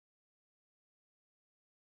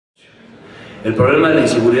El problema de la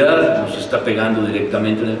inseguridad nos está pegando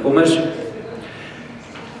directamente en el comercio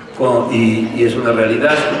y es una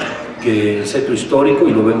realidad que el centro histórico,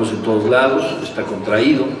 y lo vemos en todos lados, está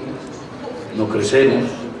contraído, no crecemos,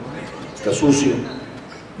 está sucio,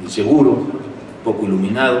 inseguro, poco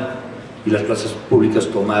iluminado, y las plazas públicas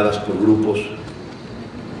tomadas por grupos,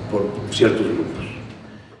 por ciertos grupos.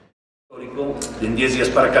 En 10 días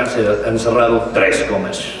para acá se han cerrado 3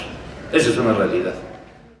 comercios. Esa es una realidad.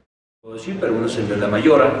 Puedo decir, pero uno es el de La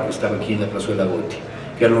Mayora, que estaba aquí en la Plazuela Goti,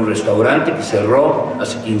 que era un restaurante que cerró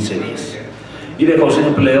hace 15 días y dejó sin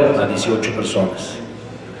empleo a 18 personas.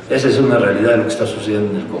 Esa es una realidad de lo que está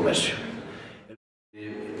sucediendo en el comercio.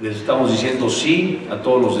 Les estamos diciendo sí a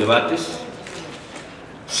todos los debates,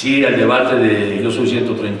 sí al debate de Yo Soy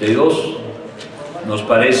 132. Nos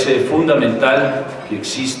parece fundamental que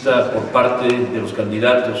exista por parte de los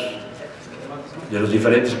candidatos de los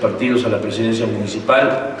diferentes partidos a la presidencia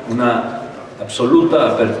municipal una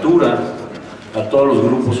absoluta apertura a todos los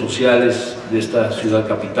grupos sociales de esta ciudad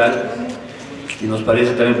capital, y nos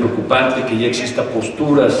parece también preocupante que ya exista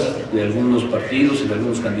posturas de algunos partidos y de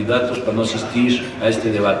algunos candidatos para no asistir a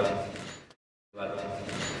este debate.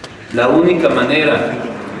 La única manera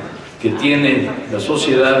que tiene la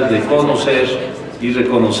sociedad de conocer y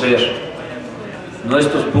reconocer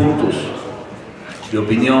nuestros puntos de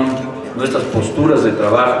opinión, nuestras posturas de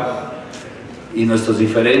trabajo y nuestras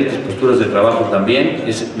diferentes posturas de trabajo también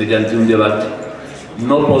es mediante un debate.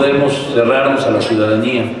 No podemos cerrarnos a la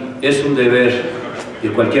ciudadanía, es un deber de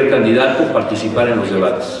cualquier candidato participar en los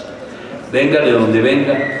debates, venga de donde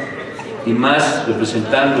venga, y más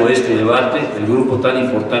representando este debate el grupo tan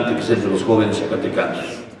importante que es el de los jóvenes zacatecanos.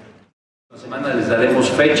 Esta semana les daremos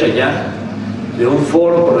fecha ya de un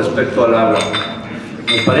foro con respecto al agua.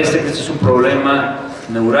 Nos parece que este es un problema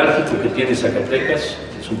neurálgico que tiene Zacatecas,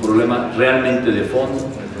 es un problema realmente de fondo,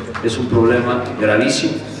 es un problema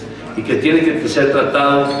gravísimo y que tiene que ser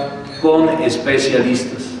tratado con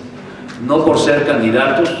especialistas. No por ser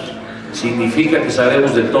candidatos significa que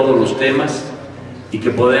sabemos de todos los temas y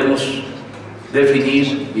que podemos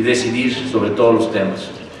definir y decidir sobre todos los temas.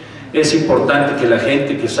 Es importante que la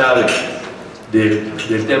gente que sabe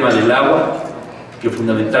del tema del agua, que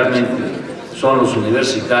fundamentalmente son los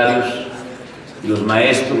universitarios y los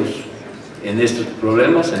maestros en estos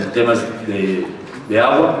problemas, en temas de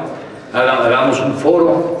agua, hagamos un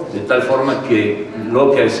foro de tal forma que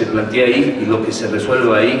lo que se plantea ahí y lo que se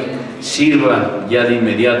resuelva ahí sirva ya de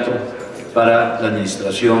inmediato para la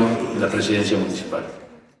administración de la presidencia municipal.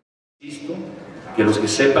 Insisto, que los que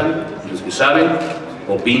sepan y los que saben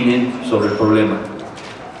opinen sobre el problema,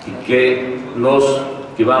 y que los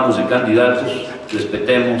que vamos de candidatos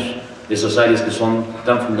respetemos esas áreas que son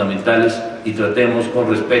tan fundamentales y tratemos con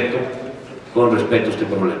respeto este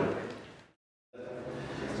problema.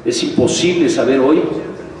 Es imposible saber hoy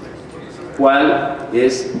cuál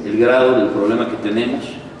es el grado del problema que tenemos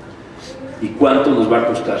y cuánto nos va a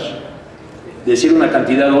costar. Decir una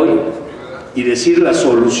cantidad hoy y decir la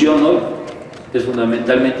solución hoy es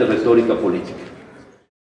fundamentalmente retórica política.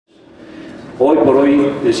 Hoy por hoy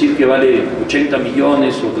decir que vale 80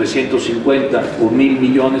 millones o 350 o 1000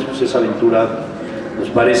 millones pues es aventurado. Nos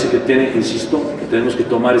parece que que tenemos que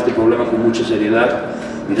tomar este problema con mucha seriedad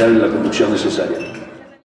y darle la conducción necesaria.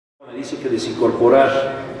 Me dice que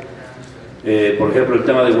desincorporar, por ejemplo, el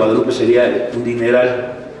tema de Guadalupe sería un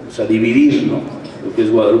dineral, o sea, dividir, ¿no?, lo que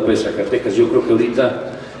es Guadalupe de Zacatecas. Yo creo que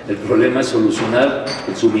ahorita el problema es solucionar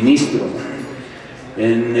el suministro, ¿no?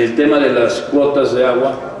 En el tema de las cuotas de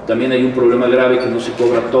agua también hay un problema grave, que no se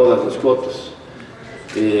cobran todas las cuotas.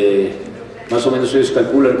 Más o menos ellos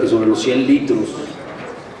calculan que sobre los 100 litros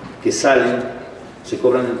que salen se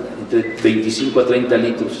cobran entre 25 a 30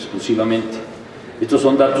 litros exclusivamente. Estos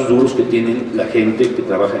son datos duros que tienen la gente que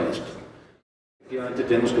trabaja en esto. Efectivamente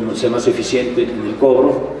tenemos que ser más eficientes en el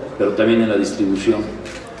cobro, pero también en la distribución.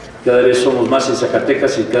 Cada vez somos más en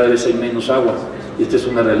Zacatecas y cada vez hay menos agua. Y esta es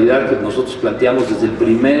una realidad que nosotros planteamos desde el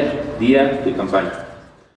primer día de campaña.